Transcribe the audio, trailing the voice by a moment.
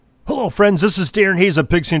Hello, friends. This is Darren Hayes of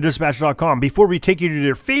PigskinDispatch.com. Before we take you to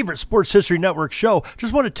your favorite Sports History Network show,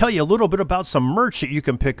 just want to tell you a little bit about some merch that you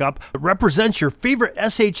can pick up that represents your favorite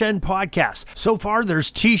SHN podcast. So far, there's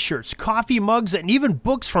t-shirts, coffee mugs, and even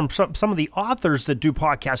books from some of the authors that do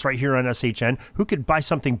podcasts right here on SHN. Who could buy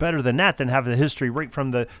something better than that, than have the history right from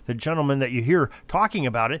the gentleman that you hear talking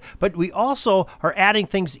about it? But we also are adding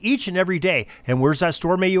things each and every day. And where's that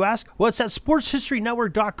store, may you ask? Well, it's at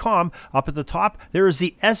SportsHistoryNetwork.com. Up at the top, there is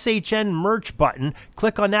the SHN merch button.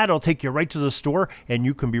 Click on that. It'll take you right to the store, and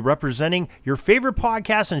you can be representing your favorite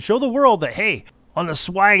podcast and show the world that, hey, on the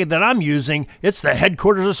swag that I'm using, it's the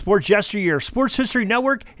headquarters of sports yesteryear, Sports History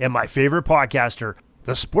Network, and my favorite podcaster,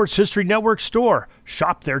 the Sports History Network store.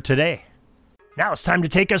 Shop there today. Now it's time to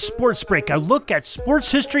take a sports break, a look at sports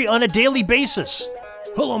history on a daily basis.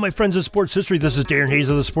 Hello, my friends of sports history. This is Darren Hayes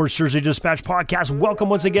of the Sports Jersey Dispatch podcast. Welcome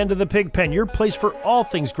once again to the Pig Pen, your place for all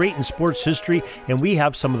things great in sports history. And we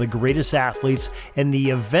have some of the greatest athletes and the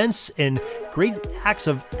events and great acts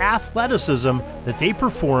of athleticism that they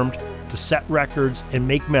performed to set records and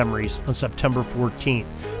make memories on September 14th.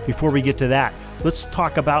 Before we get to that, let's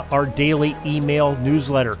talk about our daily email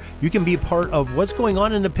newsletter. You can be a part of what's going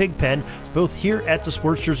on in the Pig Pen, both here at the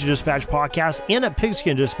Sports Jersey Dispatch podcast and at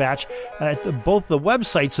Pigskin Dispatch, at both the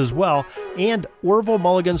websites as well, and Orville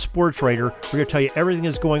Mulligan Sports Writer. We're going to tell you everything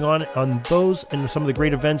that's going on those and some of the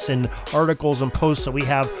great events and articles and posts that we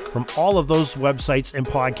have from all of those websites and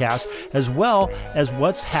podcasts, as well as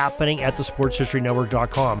what's happening at the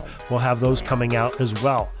SportsHistoryNetwork.com. We'll have those coming out as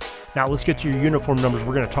well. Now let's get to your uniform numbers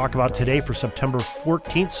we're going to talk about today for September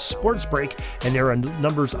 14th sports break, and there are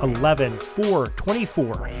numbers 11, 4,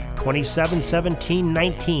 24, 27, 17,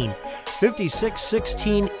 19, 56,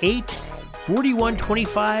 16, 8, 41,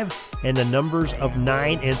 25, and the numbers of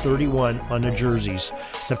 9 and 31 on the jerseys.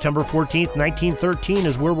 September 14th, 1913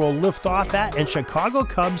 is where we'll lift off at, and Chicago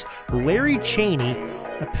Cubs' Larry Cheney,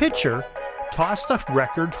 a pitcher, tossed a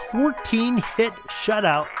record 14-hit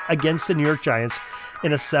shutout against the New York Giants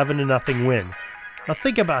in a 7-0 win. Now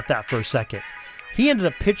think about that for a second. He ended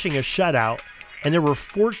up pitching a shutout, and there were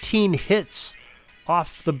 14 hits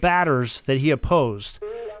off the batters that he opposed.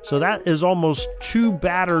 So that is almost 2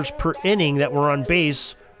 batters per inning that were on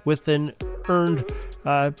base with an earned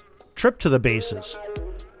trip to the bases.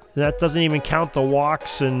 And that doesn't even count the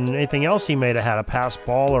walks and anything else he may have had, a pass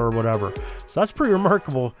ball or whatever. So that's pretty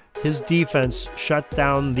remarkable. His defense shut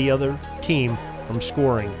down the other team from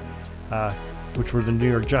scoring, which were the New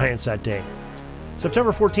York Giants that day.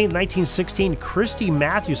 September 14, 1916, Christy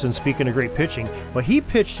Mathewson, speaking of great pitching, well, he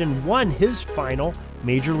pitched and won his final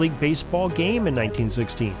Major League Baseball game in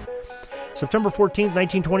 1916. September 14,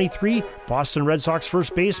 1923, Boston Red Sox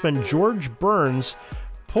first baseman George Burns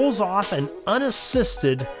pulls off an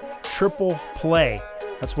unassisted triple play.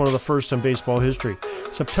 That's one of the first in baseball history.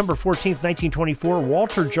 September 14, 1924,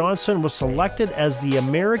 Walter Johnson was selected as the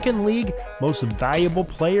American League Most Valuable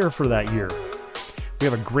Player for that year. We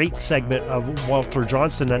have a great segment of Walter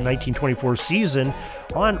Johnson, that 1924 season,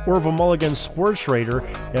 on Orville Mulligan Sports Writer.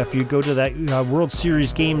 If you go to that World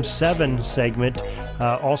Series Game 7 segment,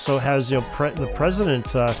 also has the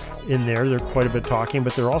president in there. They're quite a bit talking,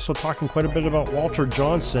 but they're also talking quite a bit about Walter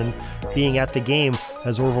Johnson being at the game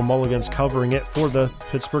as Orville Mulligan's covering it for the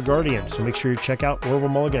Pittsburgh Guardian. So make sure you check out Orville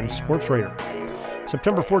Mulligan Sports Writer.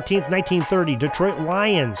 September 14th, 1930, Detroit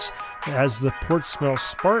Lions as the Portsmouth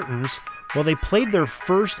Spartans. Well, they played their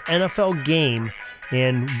first NFL game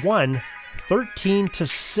and won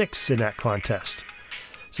 13-6 in that contest.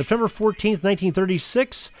 September 14th,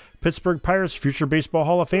 1936, Pittsburgh Pirates future Baseball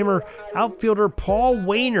Hall of Famer outfielder Paul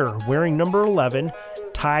Waner, wearing number 11,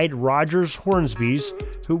 tied Rogers Hornsby's,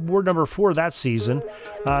 who wore number 4 that season,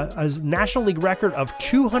 a National League record of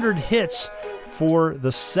 200 hits for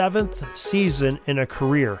the 7th season in a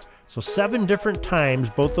career. So 7 different times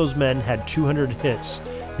both those men had 200 hits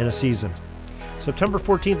in a season. September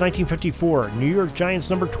 14, 1954, New York Giants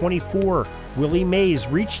number 24, Willie Mays,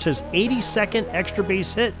 reached his 82nd extra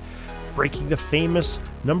base hit, breaking the famous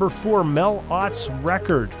number 4 Mel Ott's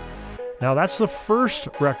record. Now that's the first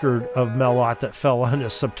record of Mel Ott that fell on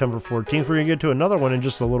this September 14th. We're going to get to another one in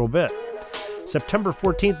just a little bit. September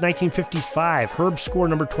 14th, 1955, Herb Score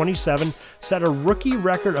number 27 set a rookie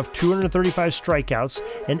record of 235 strikeouts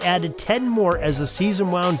and added 10 more as the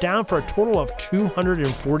season wound down for a total of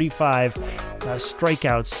 245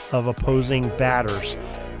 strikeouts of opposing batters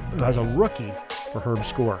as a rookie for Herb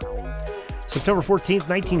Score. September 14th,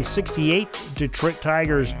 1968, Detroit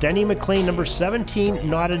Tigers Denny McLain number 17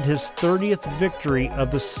 knotted his 30th victory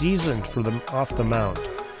of the season for them off the mound.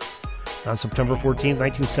 On September 14,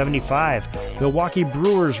 1975, Milwaukee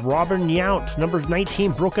Brewers' Robin Yount, number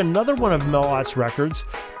 19, broke another one of Mel Ott's records,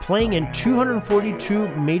 playing in 242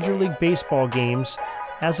 Major League Baseball games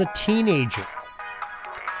as a teenager.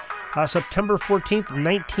 September 14th,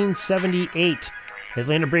 1978,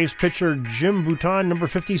 Atlanta Braves pitcher Jim Bouton, number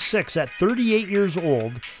 56, at 38 years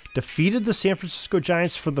old, defeated the San Francisco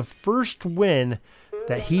Giants for the first win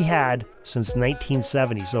that he had since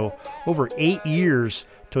 1970. So over 8 years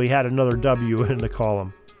till he had another W in the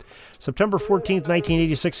column. September 14th,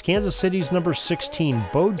 1986, Kansas City's number 16,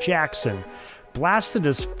 Bo Jackson, blasted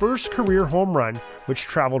his first career home run, which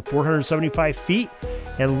traveled 475 feet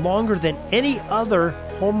and longer than any other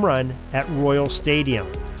home run at Royal Stadium.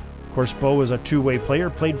 Of course, Bo was a two-way player,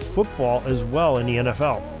 played football as well in the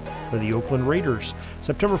NFL for the Oakland Raiders.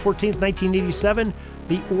 September 14th, 1987,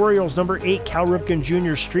 the Orioles' number 8, Cal Ripken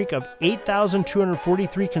Jr.'s streak of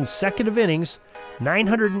 8,243 consecutive innings,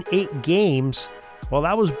 908 games, well,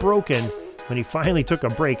 that was broken when he finally took a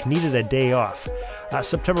break, needed a day off.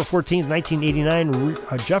 September 14th, 1989,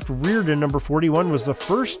 Jeff Reardon, number 41, was the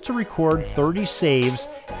first to record 30 saves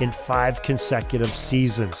in 5 consecutive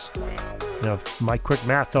seasons. Now, my quick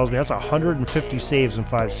math tells me that's 150 saves in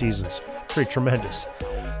 5 seasons. Pretty tremendous.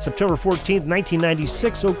 September 14th,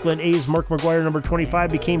 1996, Oakland A's Mark McGwire, number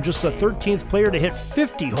 25, became just the 13th player to hit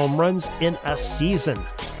 50 home runs in a season.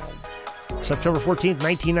 September 14th,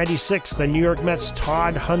 1996, the New York Mets'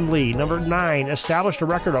 Todd Hundley, number 9, established a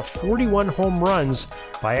record of 41 home runs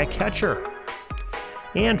by a catcher.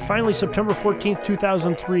 And finally, September 14th,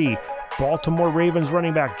 2003, Baltimore Ravens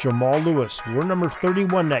running back Jamal Lewis, wore number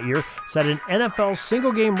 31 that year, set an NFL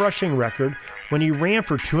single-game rushing record when he ran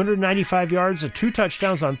for 295 yards and 2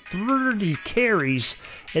 touchdowns on 30 carries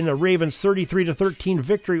in the Ravens' 33-13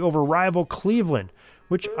 victory over rival Cleveland,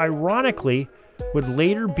 which ironically would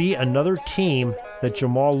later be another team that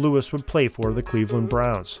Jamal Lewis would play for, the Cleveland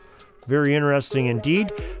Browns. Very interesting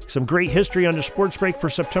indeed. Some great history on the Sports Break for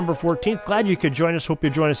September 14th. Glad you could join us. Hope you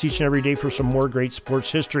join us each and every day for some more great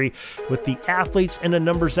sports history with the athletes and the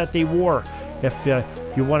numbers that they wore. If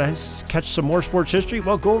you want to catch some more sports history,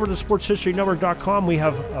 well, go over to sportshistorynetwork.com. We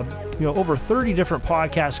have over 30 different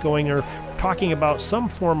podcasts going there talking about some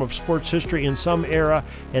form of sports history in some era,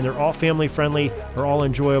 and they're all family friendly, they're all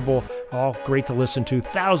enjoyable, all great to listen to.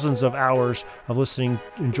 Thousands of hours of listening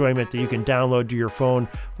enjoyment that you can download to your phone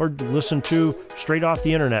or listen to straight off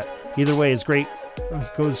the internet. Either way is great.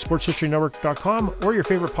 Go to sportshistorynetwork.com or your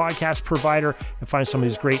favorite podcast provider and find some of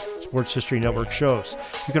these great Sports History Network shows.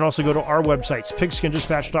 You can also go to our websites,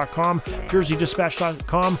 pigskindispatch.com,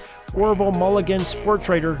 jerseydispatch.com, Orville Mulligan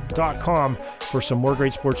SportsWriter.com for some more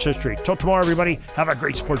great sports history. Till tomorrow, everybody, have a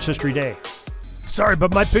great sports history day. Sorry,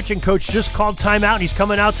 but my pitching coach just called timeout and he's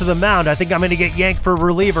coming out to the mound. I think I'm going to get yanked for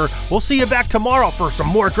reliever. We'll see you back tomorrow for some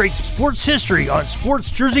more great sports history on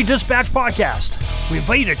Sports Jersey Dispatch Podcast. We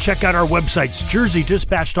invite you to check out our websites,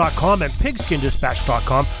 jerseydispatch.com and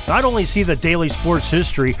pigskindispatch.com. Not only see the daily sports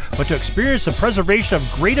history, but to experience the preservation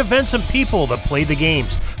of great events and people that play the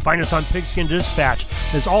games. Find us on Pigskin Dispatch.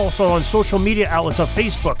 It's also on social media outlets of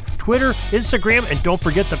Facebook, Twitter, Instagram, and don't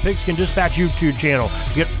forget the Pigskin Dispatch YouTube channel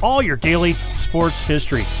to get all your daily sports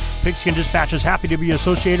history. Pigskin Dispatch is happy to be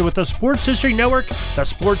associated with the Sports History Network, the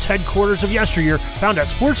sports headquarters of yesteryear, found at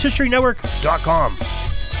sportshistorynetwork.com.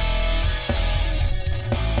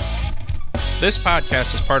 This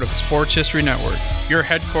podcast is part of the Sports History Network, your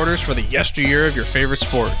headquarters for the yesteryear of your favorite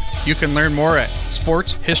sport. You can learn more at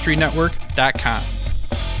sportshistorynetwork.com.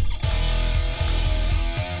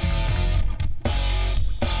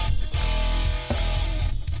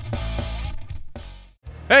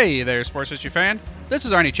 Hey there, sports history fan. This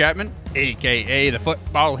is Arnie Chapman, aka the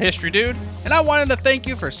Football History Dude, and I wanted to thank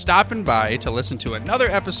you for stopping by to listen to another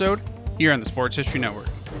episode here on the Sports History Network.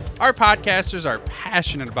 Our podcasters are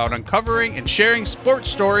passionate about uncovering and sharing sports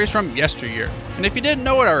stories from yesteryear. And if you didn't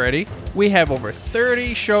know it already, we have over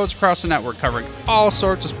 30 shows across the network covering all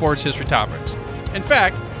sorts of sports history topics. In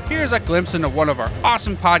fact, here's a glimpse into one of our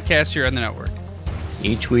awesome podcasts here on the network.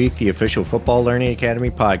 Each week, the official Football Learning Academy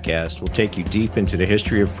podcast will take you deep into the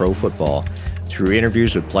history of pro football through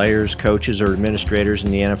interviews with players, coaches, or administrators in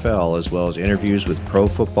the NFL, as well as interviews with Pro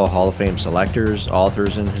Football Hall of Fame selectors,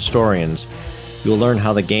 authors, and historians. You'll learn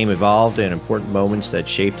how the game evolved and important moments that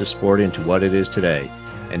shaped the sport into what it is today.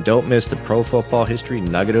 And don't miss the Pro Football History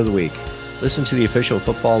Nugget of the Week. Listen to the official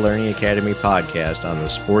Football Learning Academy podcast on the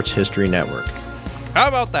Sports History Network. How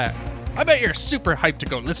about that? I bet you're super hyped to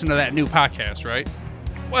go listen to that new podcast, right?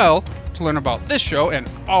 Well, to learn about this show and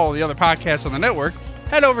all the other podcasts on the network,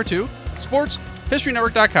 head over to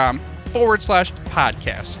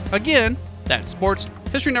sportshistorynetwork.com/podcast. Again, that's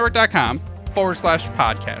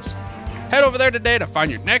sportshistorynetwork.com/podcast. Head over there today to find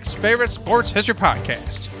your next favorite sports history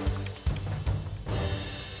podcast.